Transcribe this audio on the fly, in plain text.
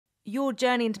your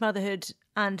journey into motherhood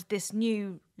and this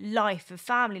new life of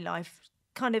family life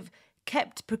kind of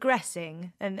kept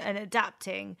progressing and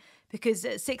adapting, because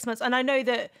at 6 months, and I know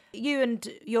that you and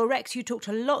your ex, you talked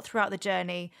a lot throughout the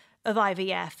journey of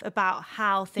IVF about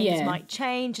how things might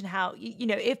change and how, you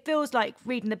know, it feels like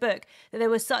reading the book that there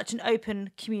was such an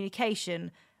open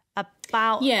communication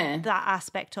about that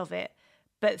aspect of it,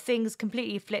 but things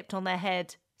completely flipped on their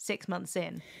head 6 months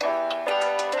in.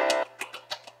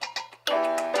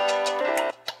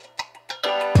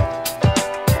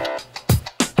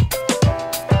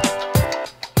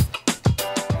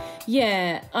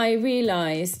 Yeah, I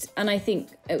realised, and I think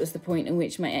it was the point in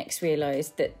which my ex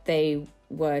realised that they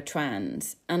were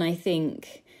trans. And I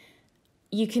think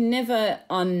you can never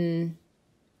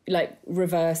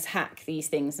reverse hack these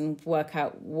things and work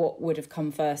out what would have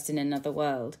come first in another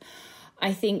world.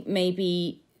 I think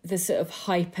maybe the sort of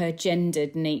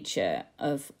hyper-gendered nature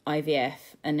of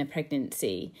IVF and a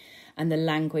pregnancy and the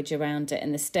language around it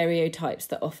and the stereotypes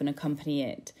that often accompany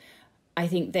it, I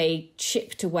think they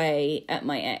chipped away at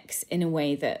my ex in a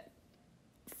way that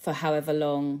for however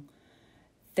long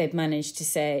they've managed to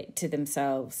say to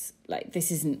themselves, like,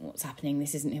 this isn't what's happening,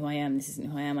 this isn't who I am, this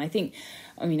isn't who I am. I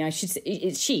should say,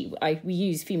 it's she. We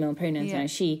use female pronouns now,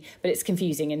 she, but it's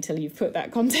confusing until you've put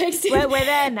that context in. We're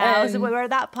there now, so we're at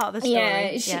that part of the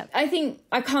story. I think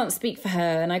I can't speak for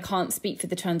her and I can't speak for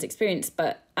the trans experience,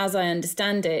 but as I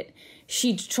understand it,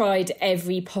 she'd tried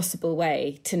every possible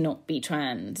way to not be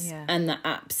trans, and the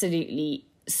absolutely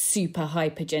super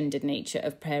hyper-gendered nature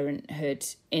of parenthood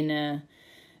in a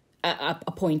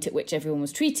point at which everyone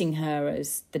was treating her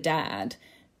as the dad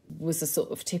was a sort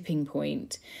of tipping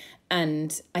point.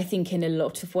 And I think in a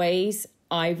lot of ways,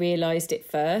 I realised it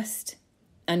first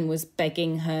and was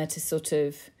begging her to sort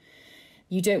of,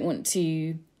 you don't want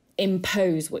to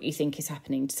impose what you think is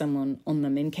happening to someone on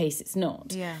them in case it's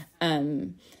not.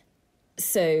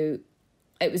 So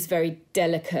it was a very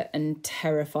delicate and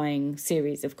terrifying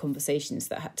series of conversations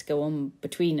that had to go on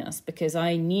between us, because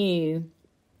I knew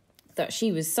that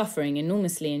she was suffering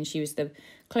enormously and she was the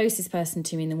closest person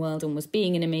to me in the world and was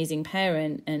being an amazing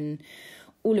parent and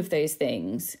all of those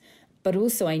things. But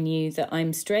also I knew that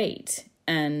I'm straight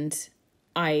and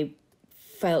I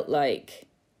felt like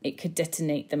it could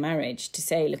detonate the marriage to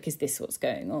say, look, is this what's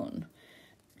going on?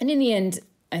 And in the end,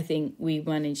 I think we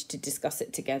managed to discuss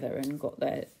it together and got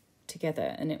there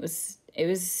together. And it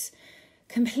was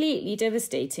completely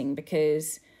devastating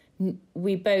because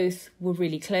we both were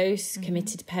really close,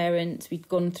 committed parents. We'd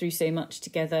gone through so much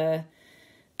together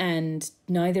and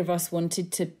neither of us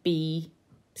wanted to be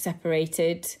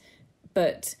separated.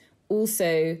 But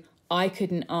also I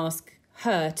couldn't ask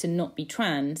her to not be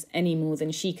trans any more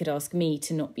than she could ask me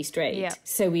to not be straight.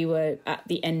 So we were at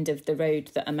the end of the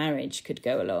road that a marriage could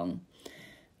go along.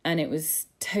 And it was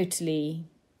totally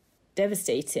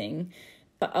devastating.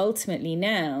 But ultimately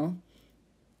now,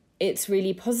 it's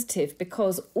really positive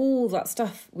because all that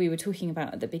stuff we were talking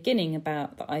about at the beginning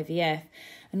about the IVF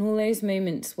and all those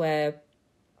moments where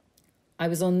I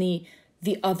was on the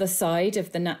other side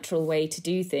of the natural way to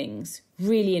do things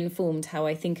really informed how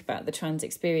I think about the trans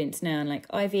experience now. And like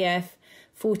IVF,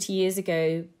 40 years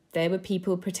ago, there were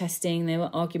people protesting, there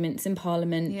were arguments in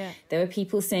Parliament, there were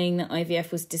people saying that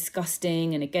IVF was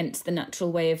disgusting and against the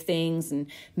natural way of things and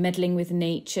meddling with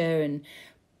nature and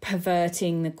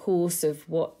perverting the course of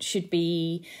what should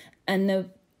be. And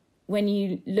when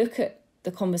you look at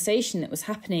the conversation that was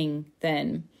happening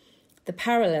then, the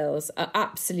parallels are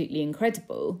absolutely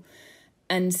incredible.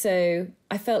 And so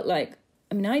I felt like,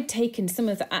 I'd taken some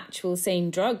of the actual same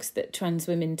drugs that trans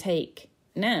women take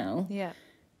now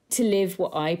to live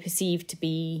what I perceive to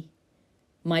be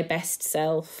my best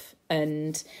self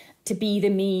and to be the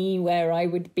me where I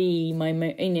would be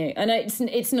and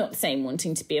it's not the same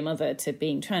wanting to be a mother to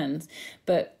being trans,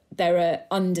 but there are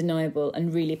undeniable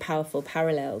and really powerful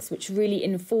parallels which really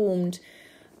informed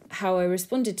how I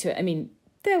responded to it.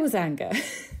 There was anger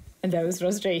and there was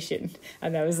frustration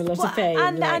and there was a lot of pain.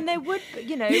 And there would,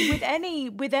 with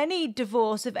any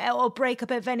divorce or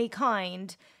breakup of any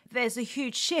kind, there's a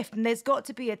huge shift and there's got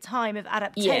to be a time of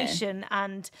adaptation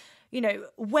and,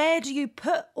 where do you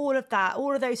put all of that,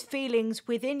 all of those feelings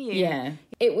within you? Yeah,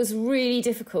 it was really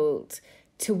difficult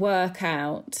to work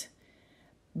out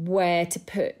where to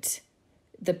put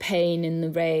the pain and the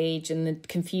rage and the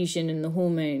confusion and the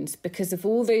hormones because of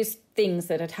all those things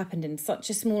that had happened in such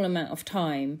a small amount of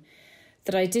time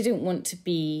that I didn't want to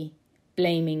be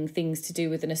blaming things to do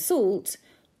with an assault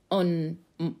on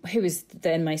who was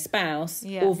then my spouse,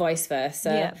 or vice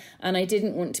versa. And I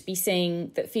didn't want to be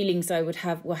saying that feelings I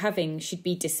were having should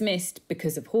be dismissed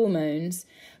because of hormones.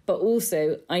 But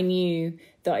also I knew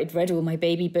that I'd read all my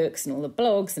baby books and all the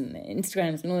blogs and the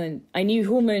Instagrams and all, and I knew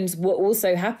hormones were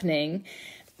also happening.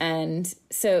 And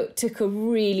so it took a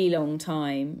really long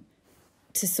time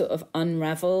to sort of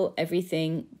unravel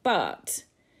everything. But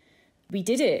we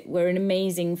did it. We're an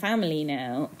amazing family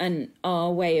now. And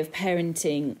our way of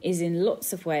parenting is in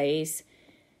lots of ways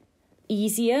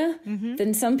easier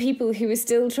than some people who are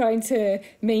still trying to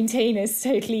maintain a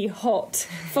totally hot,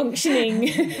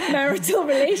 functioning marital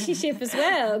relationship as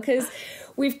well. Because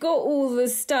we've got all the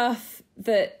stuff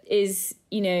that is,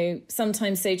 you know,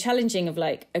 sometimes so challenging of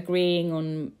like agreeing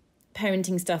on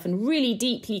parenting stuff and really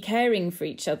deeply caring for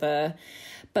each other.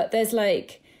 But there's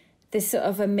like this sort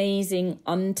of amazing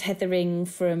untethering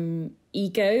from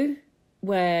ego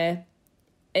where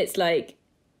it's like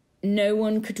no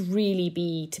one could really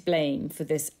be to blame for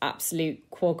this absolute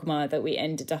quagmire that we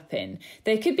ended up in.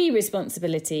 There could be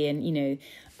responsibility and, you know,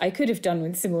 I could have done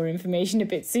with some more information a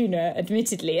bit sooner,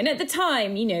 admittedly. And at the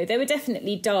time, you know, there were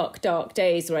definitely dark, dark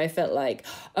days where I felt like,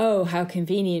 oh, how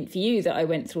convenient for you that I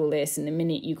went through all this and the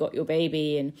minute you got your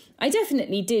baby. And I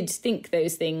definitely did think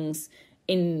those things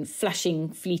in flashing,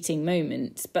 fleeting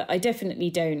moments, but I definitely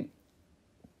don't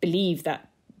believe that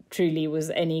truly was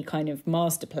any kind of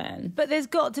master plan. But there's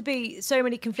got to be so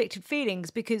many conflicted feelings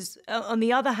because on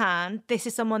the other hand, this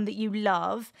is someone that you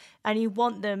love and you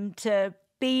want them to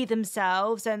be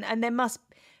themselves, and there must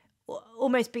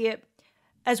almost be,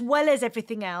 as well as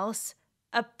everything else,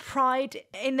 a pride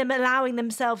in them allowing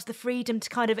themselves the freedom to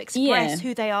kind of express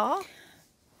who they are.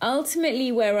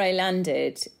 Ultimately where I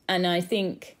landed, and I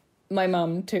think my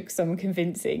mum took some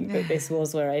convincing that this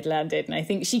was where I'd landed. And I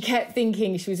think she kept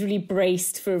thinking, she was really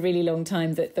braced for a really long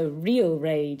time that the real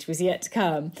rage was yet to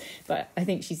come. But I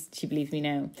think she believes me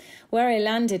now. Where I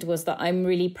landed was that I'm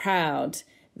really proud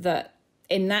that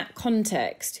in that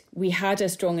context, we had a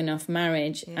strong enough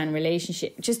marriage and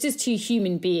relationship, just as two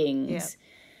human beings,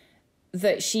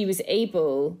 that she was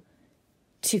able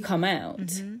to come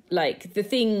out. Like the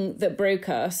thing that broke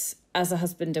us as a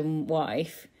husband and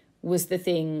wife was the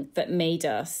thing that made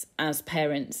us as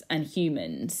parents and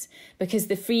humans, because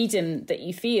the freedom that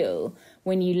you feel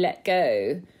when you let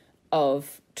go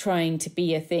of trying to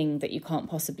be a thing that you can't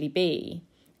possibly be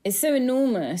is so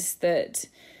enormous that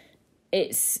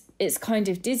it's kind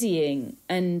of dizzying.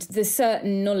 And the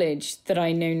certain knowledge that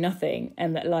I know nothing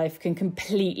and that life can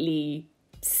completely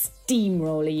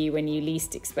steamroller you when you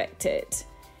least expect it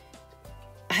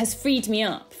has freed me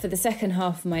up for the second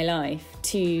half of my life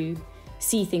to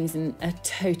see things in a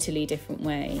totally different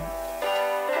way.